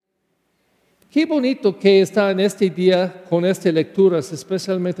Qué bonito que está en este día con estas lecturas,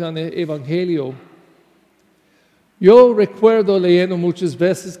 especialmente en el Evangelio. Yo recuerdo leyendo muchas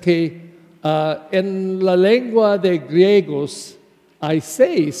veces que en la lengua de griegos hay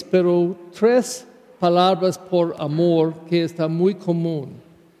 6, pero 3 palabras por amor que está muy común.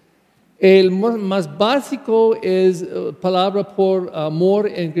 El más básico es palabra por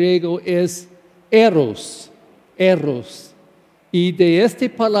amor en griego es eros. Y de esta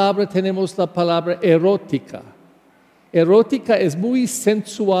palabra tenemos la palabra erótica. Erótica es muy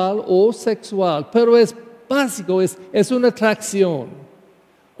sensual o sexual, pero es básico, es una atracción.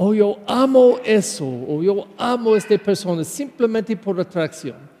 O yo amo eso, o yo amo a esta persona simplemente por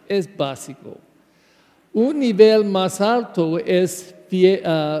atracción. Es básico. Un nivel más alto es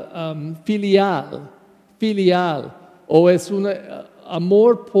filial, o es un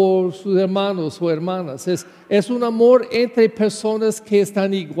amor por sus hermanos o hermanas. Es un amor entre personas que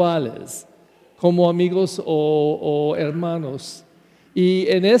están iguales, como amigos o hermanos. Y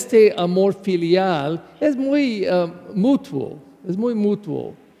en este amor filial es muy mutuo.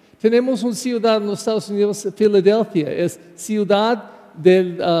 Tenemos una ciudad en los Estados Unidos, Filadelfia, es ciudad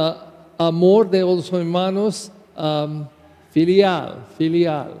del amor de los hermanos filial.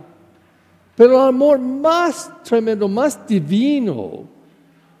 Pero el amor más tremendo, más divino,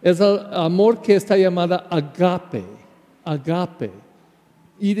 es el amor que está llamado Ágape.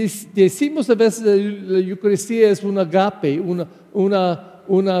 Y decimos a veces la Eucaristía es un Ágape,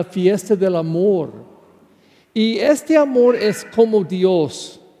 una fiesta del amor. Y este amor es como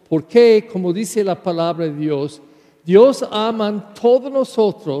Dios, porque como dice la palabra de Dios, Dios ama a todos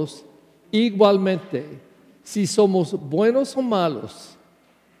nosotros igualmente, si somos buenos o malos,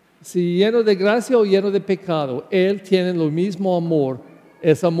 si lleno de gracia o lleno de pecado, Él tiene lo mismo amor,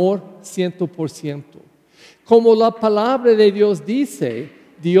 es amor 100%. Como la palabra de Dios dice,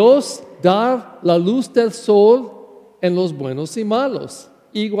 Dios da la luz del sol en los buenos y malos,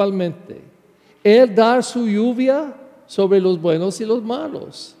 igualmente. Él da su lluvia sobre los buenos y los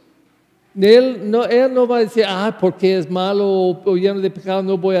malos. Él no va a decir, porque es malo o lleno de pecado,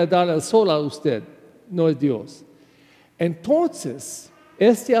 no voy a dar el sol a usted. No es Dios. Entonces,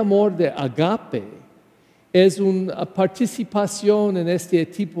 este amor de Ágape es una participación en este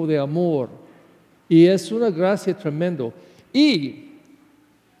tipo de amor. Y es una gracia tremenda. Y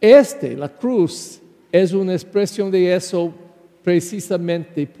la cruz, es una expresión de eso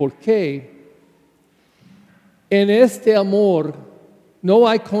precisamente porque en este amor no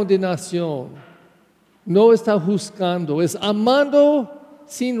hay condenación, no está juzgando, es amando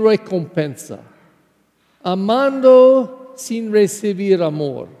sin recompensa, amando sin recibir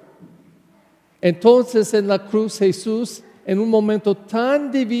amor. Entonces en la cruz Jesús, en un momento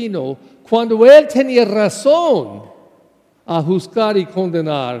tan divino, cuando Él tenía razón a juzgar y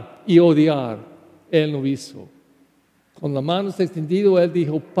condenar y odiar, Él no hizo. Con las manos extendidas, Él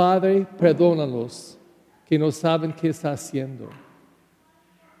dijo, Padre, perdónalos, que no saben qué está haciendo.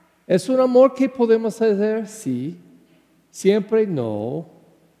 ¿Es un amor que podemos hacer? Sí. Siempre no.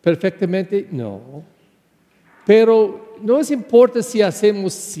 Perfectamente no. Pero no es importante si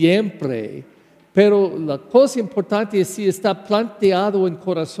hacemos siempre. Pero la cosa importante es si está planteado en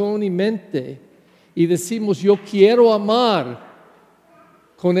corazón y mente. Y decimos, yo quiero amar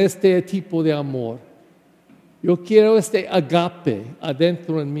con este tipo de amor. Yo quiero este Ágape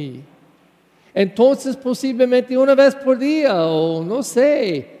adentro en mí. Entonces posiblemente una vez por día o no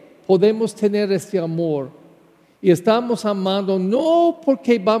sé, podemos tener este amor. Y estamos amando no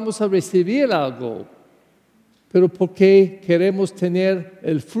porque vamos a recibir algo, pero porque queremos tener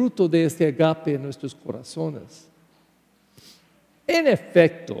el fruto de este Ágape en nuestros corazones. En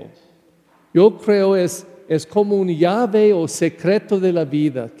efecto, yo creo es como una llave o secreto de la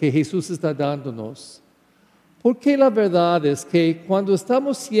vida que Jesús está dándonos. Porque la verdad es que cuando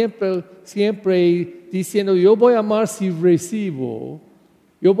estamos siempre diciendo, yo voy a amar si recibo,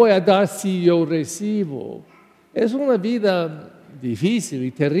 yo voy a dar si yo recibo, es una vida difícil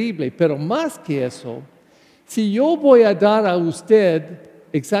y terrible, pero más que eso, si yo voy a dar a usted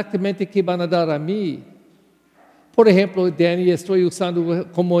exactamente qué van a dar a mí. Por ejemplo, Danny, estoy usando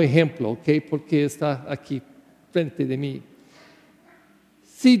como ejemplo, ¿okay? Porque está aquí frente de mí.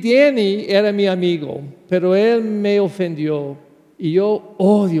 Si Danny era mi amigo, pero él me ofendió y yo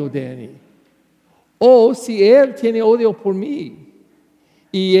odio a Danny. O si él tiene odio por mí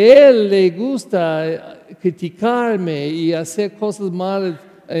y él le gusta criticarme y hacer cosas malas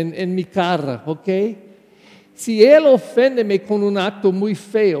en mi cara, ¿ok? Si él oféndeme con un acto muy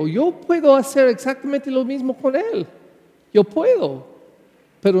feo, yo puedo hacer exactamente lo mismo con él. Yo puedo,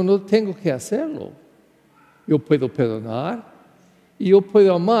 pero no tengo que hacerlo. Yo puedo perdonar. y yo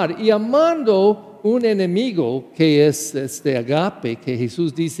puedo amar. Y amando un enemigo, que es este Ágape, que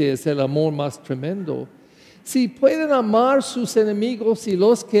Jesús dice es el amor más tremendo. Si pueden amar sus enemigos y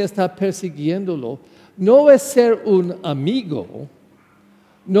los que están persiguiéndolo, no es ser un amigo,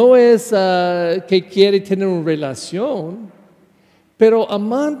 no es que quiere tener una relación, pero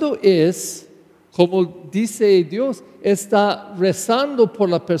amando es, como dice Dios, está rezando por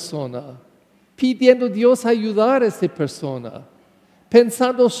la persona, pidiendo a Dios ayudar a esa persona,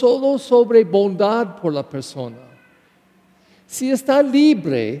 pensando solo sobre bondad por la persona. Si está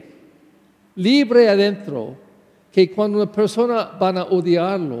libre adentro, que cuando una persona van a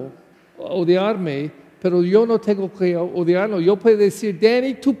odiarme, pero yo no tengo que odiarlo. Yo puedo decir,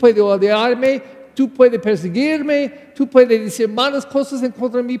 Danny, tú puedes odiarme, tú puedes perseguirme, tú puedes decir malas cosas en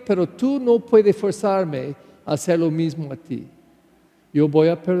contra de mí, pero tú no puedes forzarme a hacer lo mismo a ti. Yo voy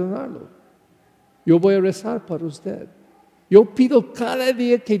a perdonarlo. Yo voy a rezar para usted. Yo pido cada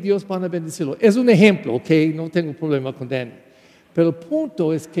día que Dios va a bendecirlo. Es un ejemplo, ¿ok? No tengo problema con Danny. Pero el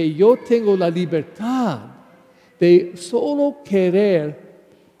punto es que yo tengo la libertad de solo querer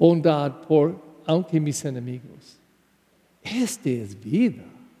bondad aunque mis enemigos. Este es vida.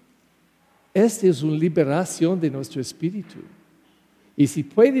 Este es una liberación de nuestro espíritu. Y si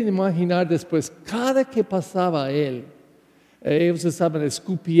pueden imaginar después, cada que pasaba él, ellos estaban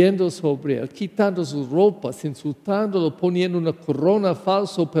escupiendo sobre él, quitando sus ropas, insultándolo, poniendo una corona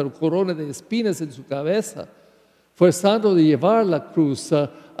falsa, pero corona de espinas en su cabeza, forzándolo a llevar la cruz,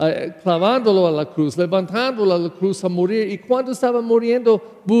 clavándolo a la cruz, levantándolo a la cruz a morir. Y cuando estaba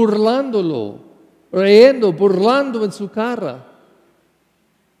muriendo, burlándolo, riendo, burlando en su cara.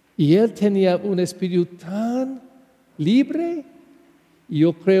 Y él tenía un espíritu tan libre, y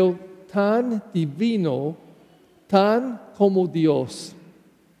yo creo tan divino, tan como Dios,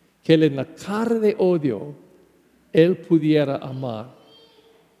 que él en la cara de odio, él pudiera amar.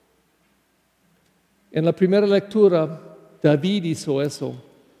 En la primera lectura, David hizo eso.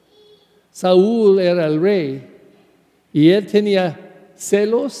 Saúl era el rey y él tenía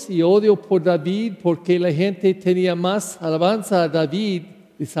celos y odio por David porque la gente tenía más alabanza a David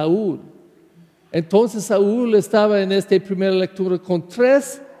de Saúl. Entonces Saúl estaba en esta primera lectura con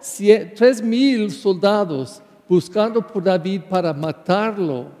 3,000 soldados buscando por David para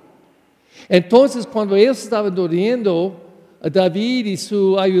matarlo. Entonces cuando ellos estaban durmiendo, David y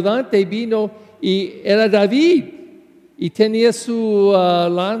su ayudante vino y era David. Y tenía su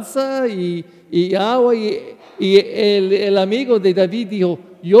lanza y agua y el amigo de David dijo,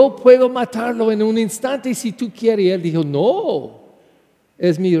 yo puedo matarlo en un instante si tú quieres. Y él dijo, no,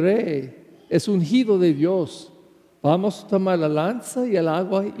 es mi rey, es ungido de Dios. Vamos a tomar la lanza y el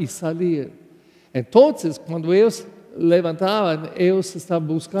agua y salir. Entonces, cuando ellos levantaban, ellos estaban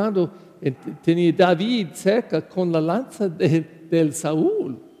buscando, tenía David cerca con la lanza del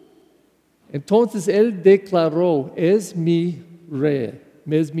Saúl. Entonces él declaró, es mi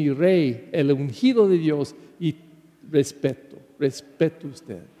rey, el ungido de Dios, y respeto a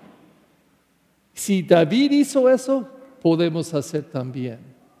usted. Si David hizo eso, podemos hacer también.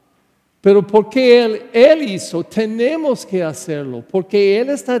 Pero porque él hizo, tenemos que hacerlo, porque él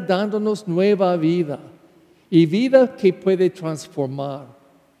está dándonos nueva vida, y vida que puede transformar.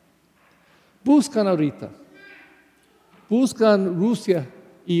 Buscan Rusia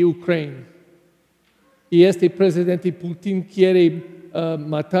y Ucrania. Y este presidente Putin quiere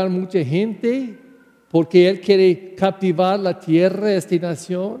matar mucha gente porque él quiere captivar la tierra de esta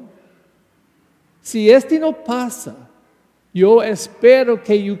nación. Si no pasa, yo espero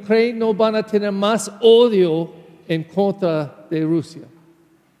que Ucrania no van a tener más odio en contra de Rusia.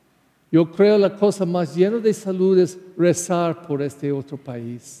 Yo creo la cosa más llena de salud es rezar por este otro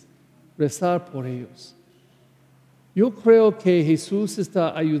país, rezar por ellos. Yo creo que Jesús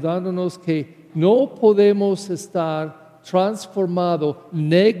está ayudándonos que no podemos estar transformados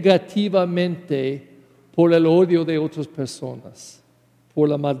negativamente por el odio de otras personas, por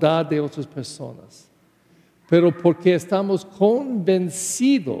la maldad de otras personas, pero porque estamos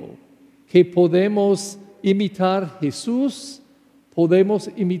convencidos que podemos imitar a Jesús, podemos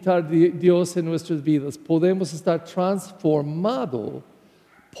imitar a Dios en nuestras vidas, podemos estar transformados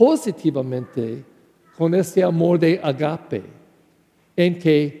positivamente con este amor de Ágape, en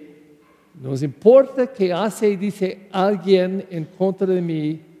que nos importa que hace y dice alguien en contra de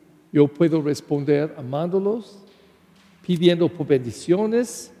mí, yo puedo responder amándolos, pidiendo por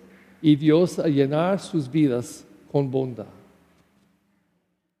bendiciones y Dios a llenar sus vidas con bondad.